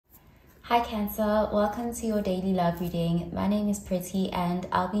Hi Cancer, welcome to your daily love reading. My name is Pretty and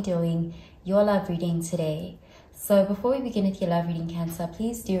I'll be doing your love reading today. So before we begin with your love reading, Cancer,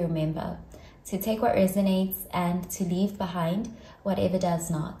 please do remember to take what resonates and to leave behind whatever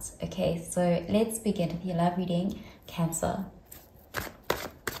does not. Okay, so let's begin with your love reading, Cancer.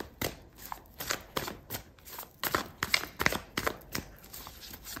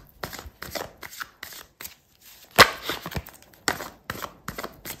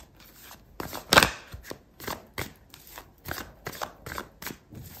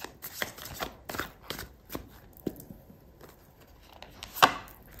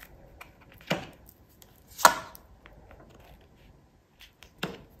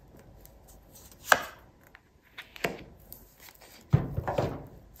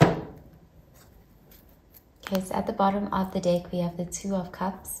 Okay, so at the bottom of the deck, we have the Two of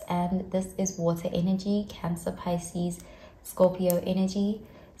Cups, and this is water energy, Cancer, Pisces, Scorpio energy.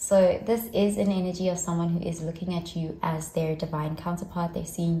 So this is an energy of someone who is looking at you as their divine counterpart. They're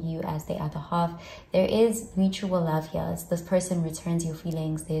seeing you as their other half. There is mutual love here. So this person returns your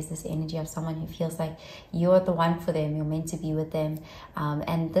feelings. There's this energy of someone who feels like you're the one for them. You're meant to be with them.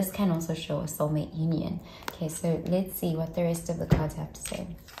 And this can also show a soulmate union. Okay, so let's see what the rest of the cards have to say.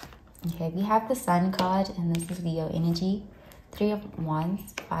 Okay, we have the Sun card, and this is Leo energy, Three of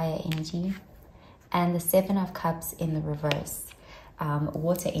Wands, fire energy, and the Seven of Cups in the reverse,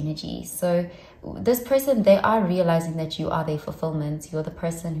 water energy. So this person, they are realizing that you are their fulfillment. You're the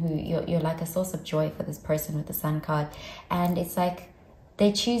person who, you're like a source of joy for this person with the Sun card. And it's like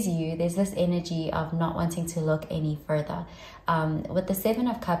they choose you. There's this energy of not wanting to look any further. With the Seven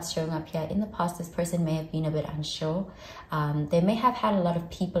of Cups showing up here, in the past, this person may have been a bit unsure. They may have had a lot of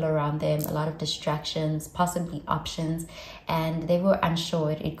people around them, a lot of distractions, possibly options, and they were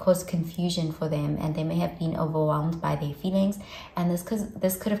unsure. It caused confusion for them, and they may have been overwhelmed by their feelings, and this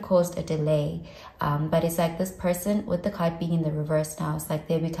could have caused a delay. But it's like this person, with the card being in the reverse now, it's like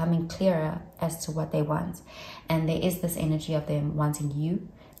they're becoming clearer as to what they want. And there is this energy of them wanting you,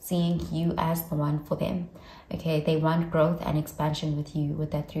 seeing you as the one for them. Okay, they want growth and expansion with you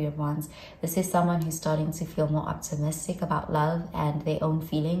with that Three of Wands. This is someone who's starting to feel more optimistic about love and their own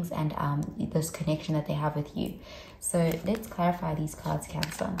feelings and this connection that they have with you. So let's clarify these cards,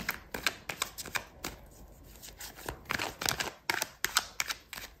 Cancer.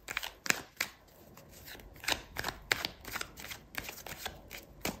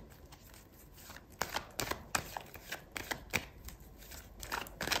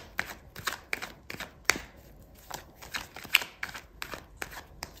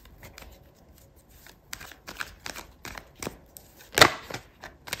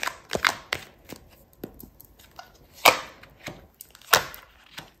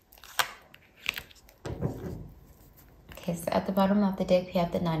 Okay, so at the bottom of the deck, we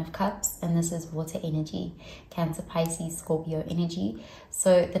have the Nine of Cups, and this is water energy, Cancer, Pisces, Scorpio energy.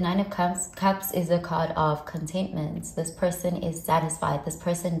 So the Nine of Cups is a card of contentment. This person is satisfied. This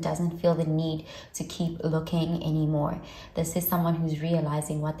person doesn't feel the need to keep looking anymore. This is someone who's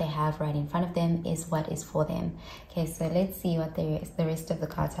realizing what they have right in front of them is what is for them. Okay, so let's see what the rest of the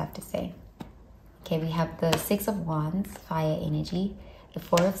cards have to say. Okay, we have the Six of Wands, fire energy, the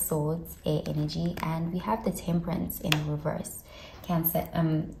Four of Swords, air energy, and we have the Temperance in the reverse, Cancer,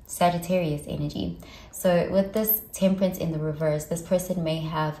 Sagittarius energy. So with this Temperance in the reverse, this person may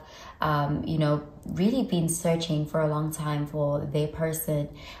have, you know, really been searching for a long time for their person,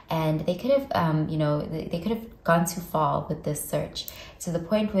 and they could have, you know, they could have gone too far with this search to the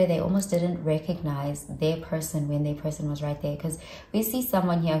point where they almost didn't recognize their person when their person was right there. Because we see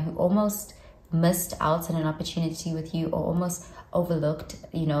someone here who almost missed out on an opportunity with you, or almost overlooked,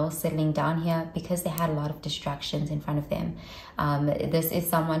 you know, settling down here because they had a lot of distractions in front of them. This is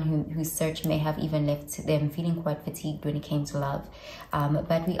someone whose search may have even left them feeling quite fatigued when it came to love.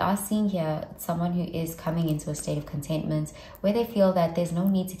 But we are seeing here someone who is coming into a state of contentment where they feel that there's no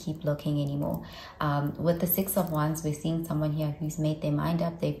need to keep looking anymore. With the Six of Wands, we're seeing someone here who's made their mind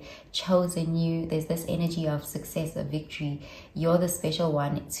up. They've chosen you. There's this energy of success, of victory. You're the special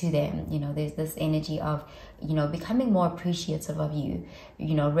one to them. You know, there's this energy of, you know, becoming more appreciative of you,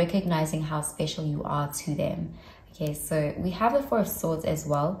 you know, recognizing how special you are to them. Okay, so we have the Four of Swords as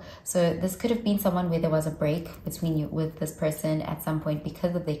well. So this could have been someone where there was a break between you with this person at some point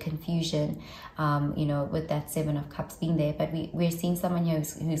because of the confusion, you know, with that Seven of Cups being there. But we're seeing someone here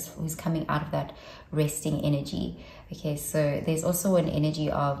who's coming out of that resting energy. Okay, so there's also an energy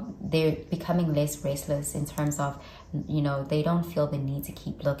of they're becoming less restless in terms of, you know, they don't feel the need to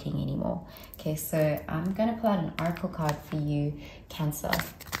keep looking anymore. Okay, so I'm going to pull out an oracle card for you, Cancer.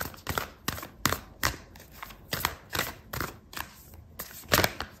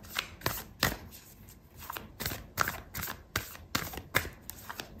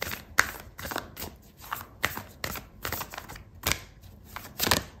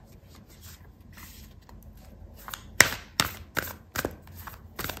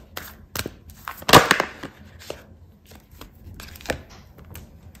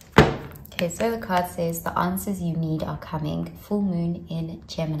 Okay, so the card says the answers you need are coming. Full moon in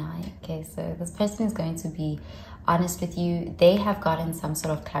Gemini. Okay, so this person is going to be honest with you. They have gotten some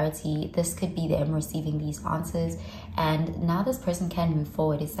sort of clarity. This could be them receiving these answers, and now this person can move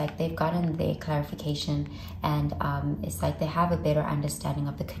forward. It's like they've gotten their clarification, and it's like they have a better understanding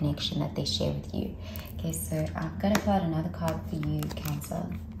of the connection that they share with you. Okay, so I'm gonna pull out another card for you, Cancer.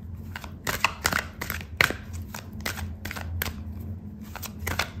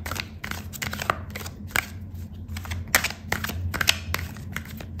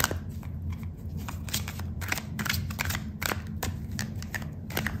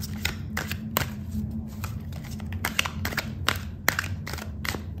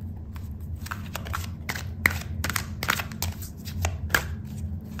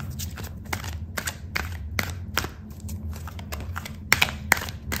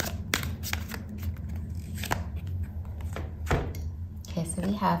 Okay, so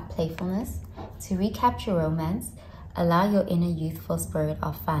we have playfulness. To recapture romance, allow your inner youthful spirit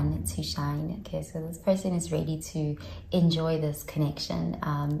of fun to shine. Okay, so this person is ready to enjoy this connection.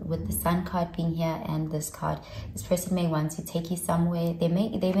 With the Sun card being here and this card, this person may want to take you somewhere. They may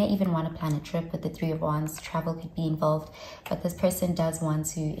even want to plan a trip with the Three of Wands. Travel could be involved, but this person does want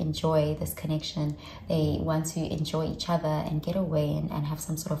to enjoy this connection. They want to enjoy each other and get away and have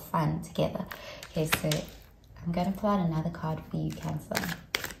some sort of fun together. Okay, so I'm going to pull out another card for you, Cancer.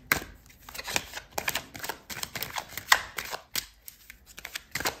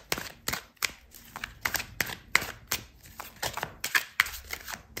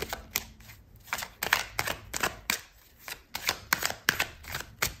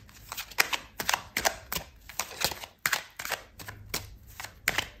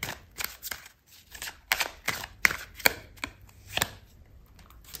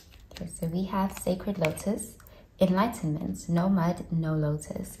 Okay, so we have Sacred Lotus. Enlightenment, no mud, no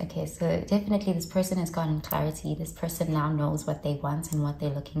lotus. Okay, so definitely this person has gotten clarity. This person now knows what they want and what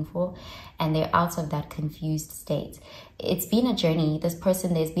they're looking for, and they're out of that confused state. It's been a journey. This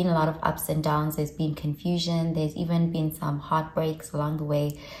person, there's been a lot of ups and downs. There's been confusion. There's even been some heartbreaks along the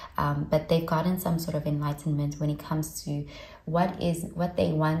way, but they've gotten some sort of enlightenment when it comes to what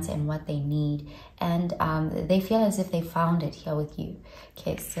they want and what they need, and they feel as if they found it here with you.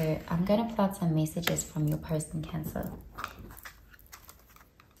 Okay, so I'm gonna pull out some messages from your person, Cancer.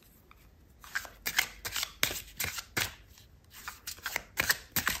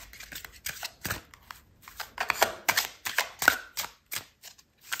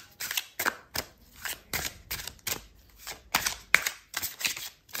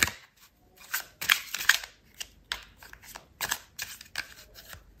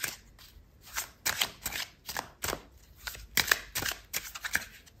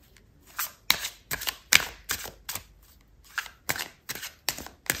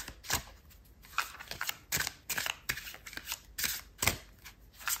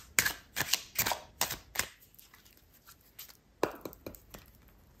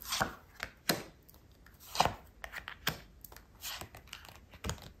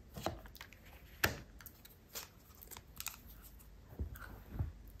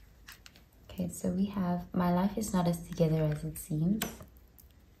 Okay, so we have, my life is not as together as it seems.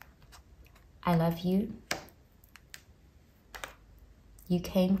 I love you. You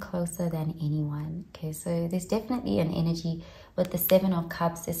came closer than anyone. Okay, so there's definitely an energy with the Seven of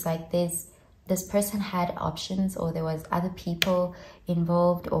Cups. It's like this person had options, or there was other people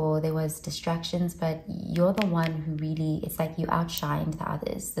involved, or there was distractions, but you're the one who really, it's like you outshined the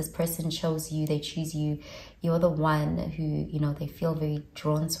others. This person chose you, they choose you. You're the one who, you know, they feel very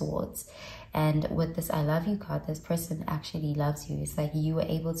drawn towards. And with this I love you card, this person actually loves you. It's like you were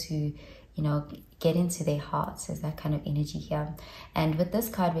able to, you know, get into their hearts. There's that kind of energy here. And with this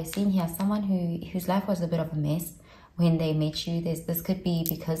card, we're seeing here someone whose life was a bit of a mess when they met you. This could be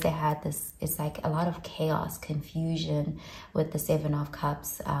because they had this, it's like a lot of chaos, confusion with the Seven of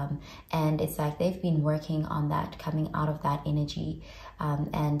Cups, and it's like they've been working on that, coming out of that energy,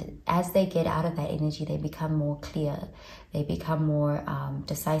 and as they get out of that energy, they become more clear, they become more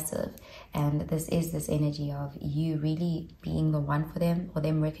decisive. And this is this energy of you really being the one for them, or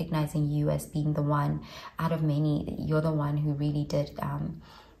them recognizing you as being the one out of many. You're the one who really did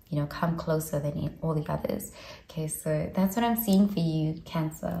you know, come closer than all the others. Okay, so that's what I'm seeing for you,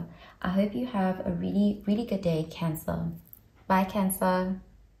 Cancer. I hope you have a really, really good day, Cancer. Bye, Cancer.